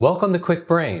Welcome to Kwik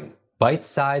Brain,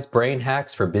 bite-sized brain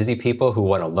hacks for busy people who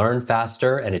want to learn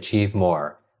faster and achieve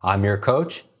more. I'm your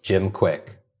coach, Jim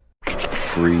Kwik.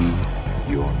 Free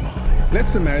your mind.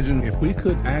 Let's imagine if we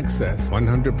could access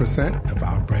 100% of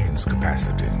our brain's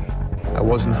capacity. I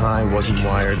wasn't high, wasn't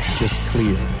wired, just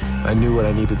clear. I knew what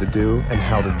I needed to do and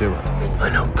how to do it.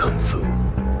 I know Kung Fu.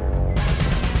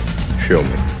 Show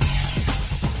me.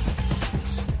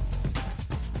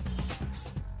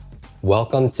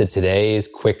 Welcome to today's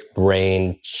Kwik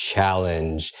Brain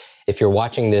Challenge. If you're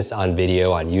watching this on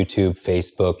video on YouTube,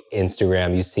 Facebook,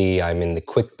 Instagram, you see I'm in the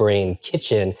Kwik Brain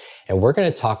kitchen, and we're going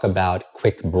to talk about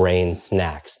Kwik Brain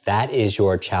snacks. That is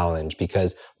your challenge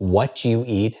because what you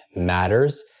eat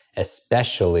matters,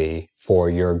 especially for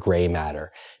your gray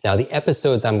matter. Now, the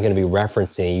episodes I'm going to be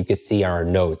referencing, you can see our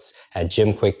notes at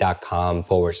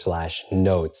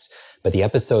jimkwik.com/notes. But the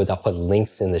episodes, I'll put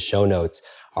links in the show notes,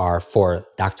 are for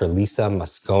Dr. Lisa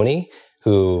Mosconi,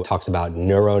 who talks about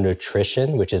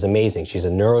neuronutrition, which is amazing. She's a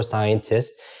neuroscientist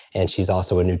and she's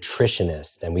also a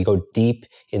nutritionist. And we go deep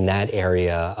in that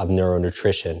area of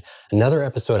neuronutrition. Another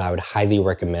episode I would highly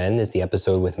recommend is the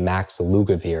episode with Max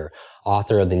Lugavere,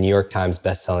 author of the New York Times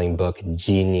bestselling book,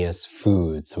 Genius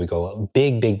Foods. So we go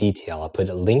big detail. I'll put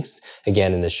links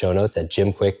again in the show notes at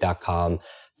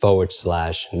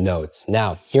jimkwik.com/notes.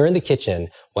 Now, here in the kitchen,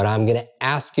 what I'm going to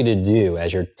ask you to do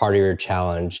as your part of your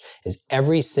challenge is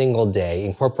every single day,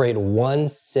 incorporate one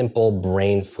simple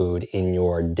brain food in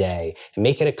your day and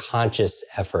make it a conscious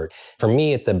effort. For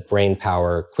me, it's a brain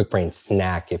power, Kwik Brain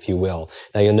snack, if you will.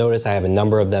 Now, you'll notice I have a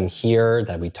number of them here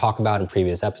that we talk about in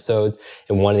previous episodes.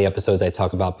 In one of the episodes, I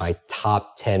talk about my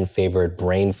top 10 favorite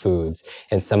brain foods,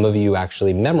 and some of you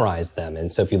actually memorize them.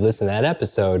 And so if you listen to that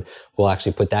episode, we'll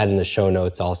actually put that in the show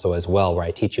notes also as well, where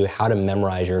I teach you how to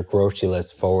memorize your grocery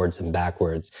list forwards and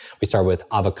backwards. We start with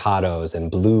avocados and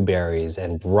blueberries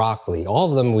and broccoli. All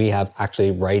of them we have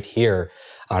actually right here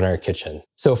on our kitchen.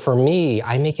 So for me,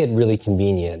 I make it really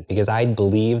convenient because I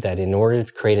believe that in order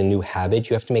to create a new habit,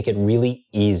 you have to make it really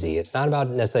easy. It's not about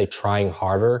necessarily trying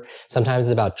harder. Sometimes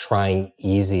it's about trying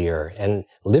easier and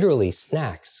literally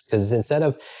snacks. Because instead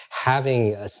of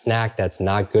having a snack that's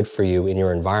not good for you in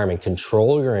your environment,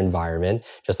 control your environment,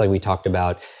 just like we talked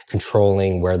about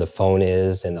controlling where the phone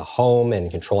is in the home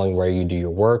and controlling where you do your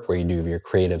work, where you do your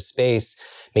creative space,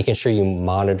 making sure you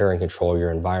monitor and control your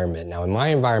environment. Now, in my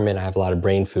environment, I have a lot of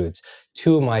brain foods.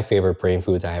 Two of my favorite brain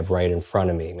foods I have right in front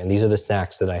of me, and these are the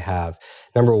snacks that I have.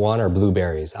 Number one are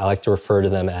blueberries. I like to refer to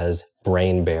them as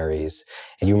brain berries.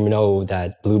 And you know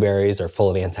that blueberries are full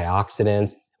of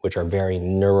antioxidants, which are very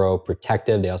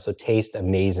neuroprotective. They also taste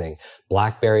amazing.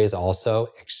 Blackberries also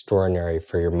extraordinary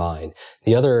for your mind.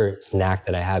 The other snack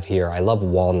that I have here, I love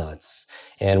walnuts.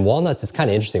 And walnuts is kind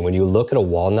of interesting. When you look at a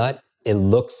walnut, it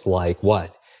looks like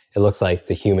what? It looks like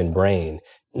the human brain.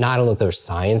 Now, I don't know if there's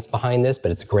science behind this, but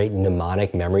it's a great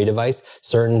mnemonic memory device.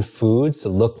 Certain foods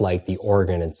look like the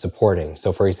organ it's supporting.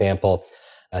 So for example,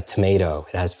 a tomato,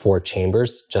 it has 4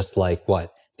 chambers, just like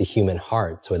what? The human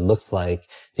heart. So it looks like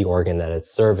the organ that it's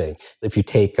serving. If you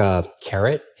take a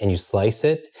carrot and you slice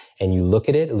it and you look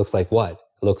at it, it looks like what?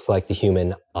 It looks like the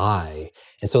human eye.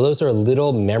 And so those are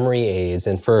little memory aids.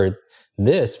 And for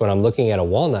this, when I'm looking at a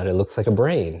walnut, it looks like a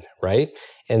brain, right?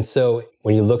 And so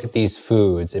when you look at these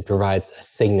foods, it provides a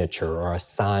signature or a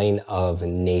sign of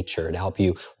nature to help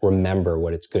you remember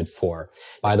what it's good for.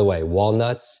 By the way,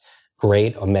 walnuts,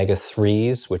 great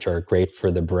omega-3s, which are great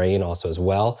for the brain also as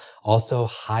well. Also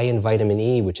high in vitamin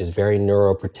E, which is very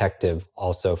neuroprotective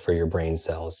also for your brain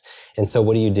cells. And so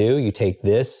what do? You take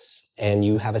this and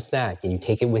you have a snack and you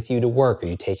take it with you to work or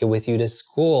you take it with you to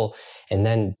school. And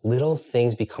then little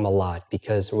things become a lot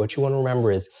because what you want to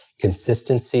remember is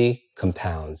consistency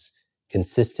compounds.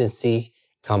 Consistency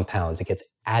compounds. It gets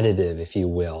additive, if you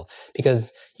will,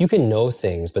 because you can know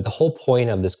things, but the whole point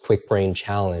of this Kwik Brain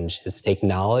Challenge is to take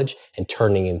knowledge and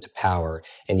turning it into power.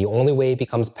 And the only way it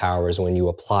becomes power is when you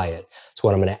apply it. So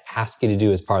what I'm going to ask you to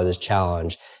do as part of this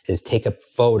challenge is take a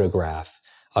photograph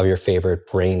of your favorite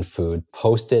brain food,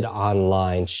 post it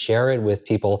online, share it with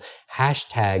people,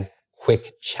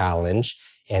 #KwikChallenge.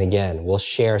 And again, we'll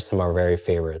share some of our very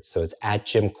favorites. So it's at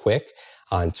Jim Kwik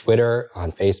on Twitter,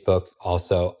 on Facebook,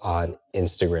 also on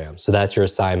Instagram. So that's your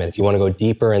assignment. If you want to go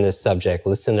deeper in this subject,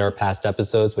 listen to our past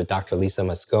episodes with Dr. Lisa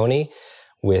Mosconi,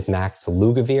 with Max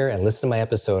Lugavere, and listen to my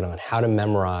episode on how to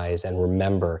memorize and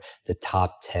remember the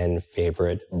top 10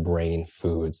 favorite brain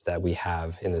foods that we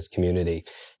have in this community.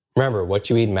 Remember, what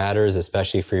you eat matters,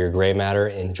 especially for your gray matter.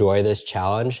 Enjoy this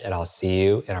challenge, and I'll see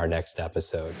you in our next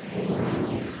episode.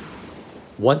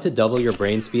 Want to double your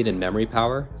brain speed and memory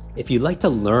power? If you'd like to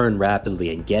learn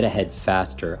rapidly and get ahead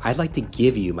faster, I'd like to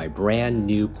give you my brand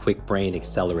new Kwik Brain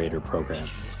Accelerator program.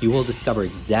 You will discover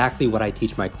exactly what I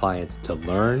teach my clients to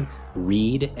learn,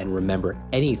 read, and remember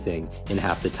anything in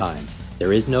half the time.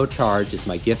 There is no charge. It's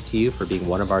my gift to you for being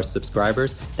one of our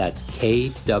subscribers. That's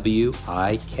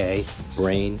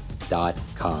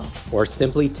kwikbrain.com. Or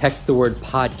simply text the word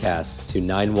podcast to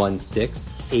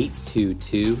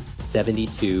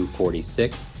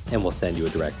 916-822-7246 and we'll send you a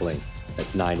direct link.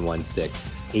 That's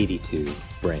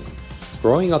 916-82-BRAIN.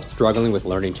 Growing up struggling with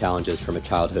learning challenges from a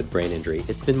childhood brain injury,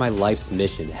 it's been my life's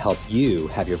mission to help you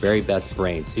have your very best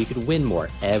brain so you can win more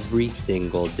every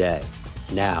single day.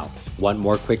 Now, want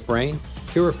more Kwik Brain?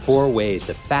 Here are 4 ways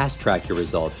to fast track your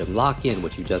results and lock in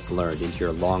what you just learned into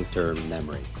your long-term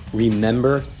memory.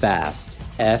 Remember FAST,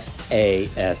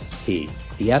 F-A-S-T.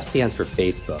 The F stands for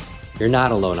Facebook. You're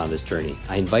not alone on this journey.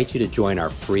 I invite you to join our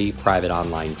free private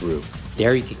online group.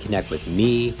 There you can connect with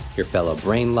me, your fellow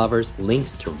brain lovers,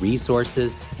 links to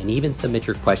resources, and even submit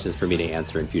your questions for me to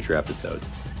answer in future episodes.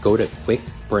 Go to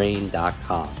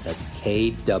kwikbrain.com. That's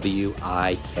Kwik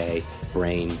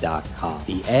brain.com.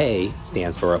 The A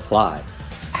stands for apply.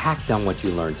 Act on what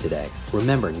you learned today.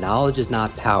 Remember, knowledge is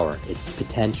not power, it's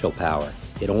potential power.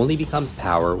 It only becomes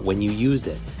power when you use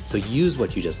it. So use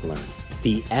what you just learned.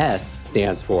 The S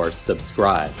stands for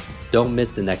subscribe. Don't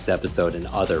miss the next episode and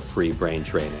other free brain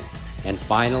training. And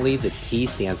finally, the T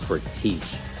stands for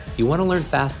teach. You want to learn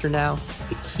faster now?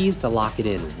 The key is to lock it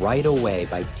in right away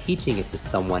by teaching it to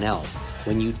someone else.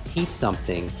 When you teach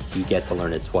something, you get to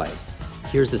learn it twice.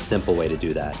 Here's a simple way to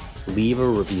do that. Leave a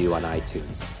review on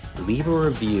iTunes. Leave a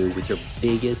review with your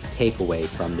biggest takeaway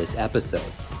from this episode.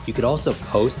 You could also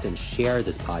post and share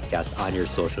this podcast on your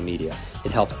social media.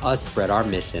 It helps us spread our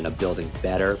mission of building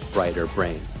better, brighter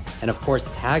brains. And of course,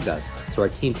 tag us so our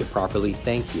team can properly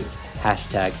thank you.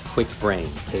 Hashtag KwikBrain,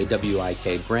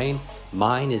 K-W-I-K Brain.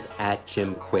 Mine is at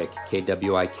Jim Kwik,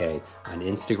 K-W-I-K, on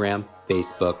Instagram,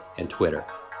 Facebook, and Twitter.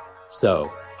 So,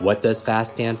 what does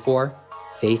FAST stand for?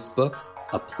 Facebook,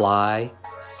 apply,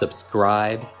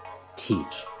 subscribe,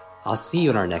 teach. I'll see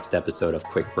you in our next episode of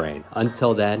Kwik Brain.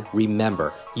 Until then,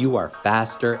 remember, you are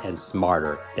faster and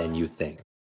smarter than you think.